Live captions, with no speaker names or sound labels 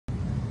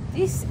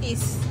This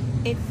is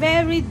a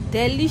very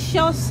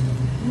delicious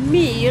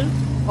meal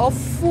of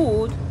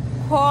food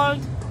called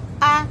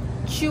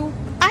achu.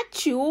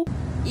 Achu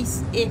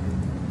is a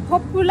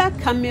popular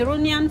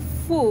Cameroonian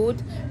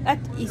food that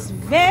is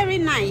very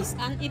nice,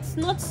 and it's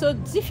not so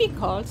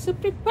difficult to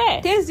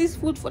prepare. Taste this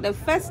food for the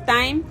first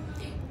time,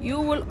 you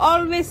will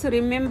always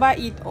remember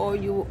it, or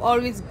you will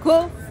always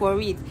go for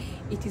it.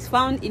 It is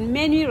found in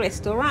many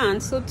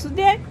restaurants. So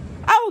today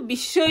I will be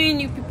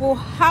showing you people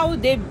how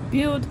they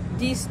build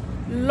this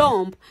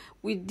lump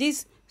with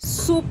this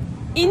soup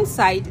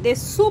inside. The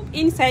soup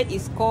inside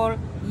is called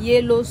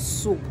yellow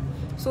soup.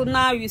 So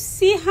now you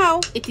see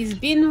how it is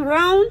being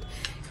round.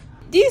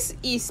 This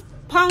is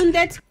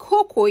pounded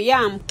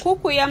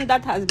cocoyam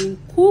that has been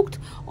cooked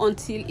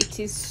until it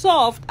is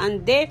soft,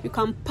 and then you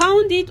can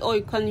pound it or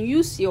you can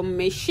use your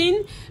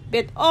machine,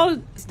 but all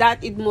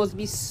that it must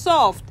be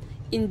soft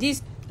in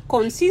this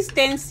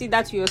consistency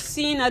that you're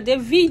seeing at the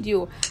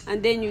video.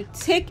 And then you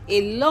take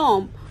a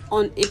lump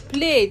on a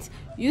plate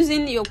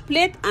using your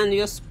plate and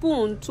your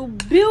spoon to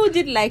build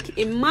it like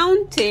a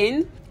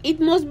mountain. It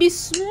must be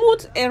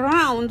smooth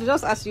around,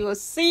 just as you are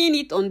seeing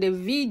it on the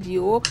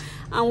video.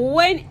 And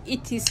when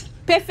it is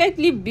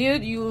perfectly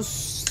built, you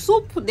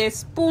soup the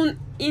spoon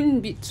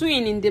in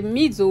between, in the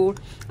middle,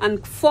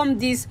 and form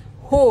this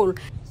hole.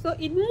 So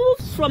it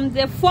moves from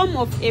the form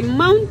of a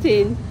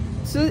mountain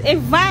to a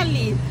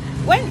valley.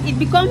 When it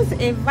becomes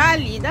a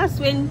valley, that's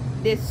when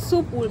the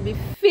soup will be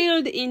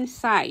filled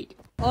inside,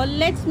 or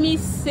let me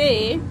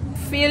say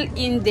fill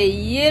in the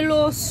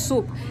yellow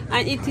soup.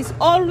 And it is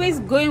always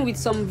going with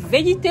some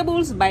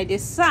vegetables by the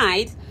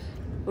side,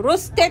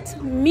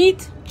 roasted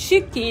meat,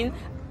 chicken,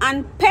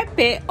 and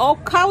pepper or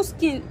cow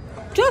skin,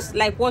 just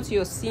like what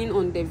you're seeing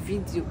on the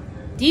video.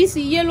 This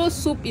yellow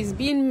soup is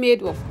being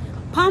made of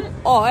palm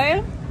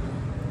oil,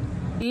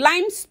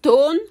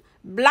 limestone,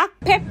 black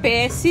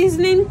pepper,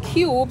 seasoning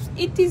cubes.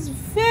 It is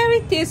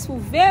very tasteful,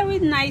 very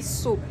nice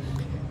soup.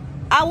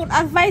 I would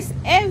advise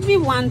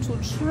everyone to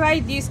try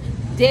this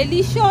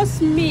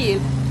delicious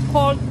meal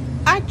called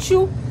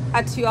achu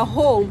at your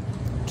home.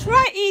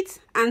 Try it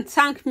and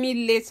thank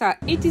me later.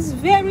 It is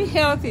very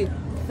healthy.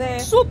 The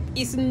soup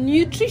is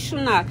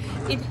nutritional.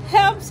 It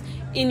helps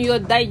in your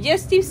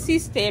digestive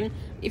system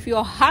if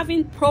you're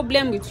having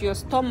problem with your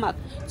stomach.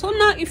 So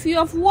now, if you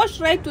have watched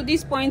right to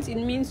this point, it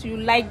means you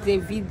like the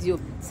video.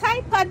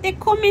 Type at the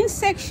comment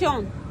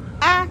section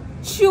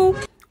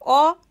achu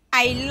or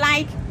I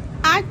like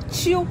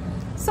achu.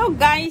 So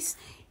guys,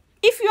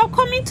 if you are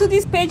coming to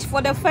this page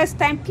for the first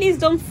time, please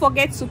don't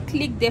forget to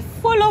click the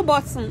follow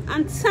button.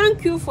 And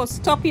thank you for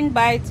stopping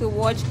by to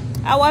watch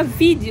our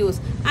videos.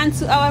 And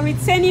to our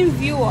returning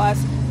viewers,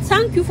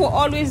 thank you for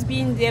always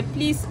being there.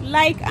 Please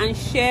like and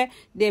share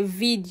the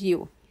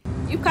video.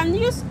 You can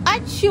use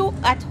achu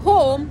at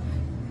home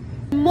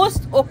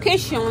most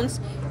occasions.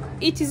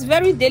 It is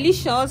very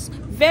delicious,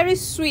 very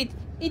sweet.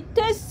 It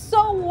tastes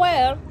so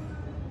well.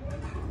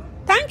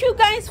 Thank you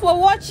guys for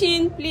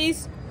watching.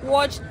 Please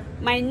watch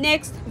my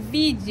next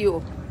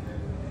video.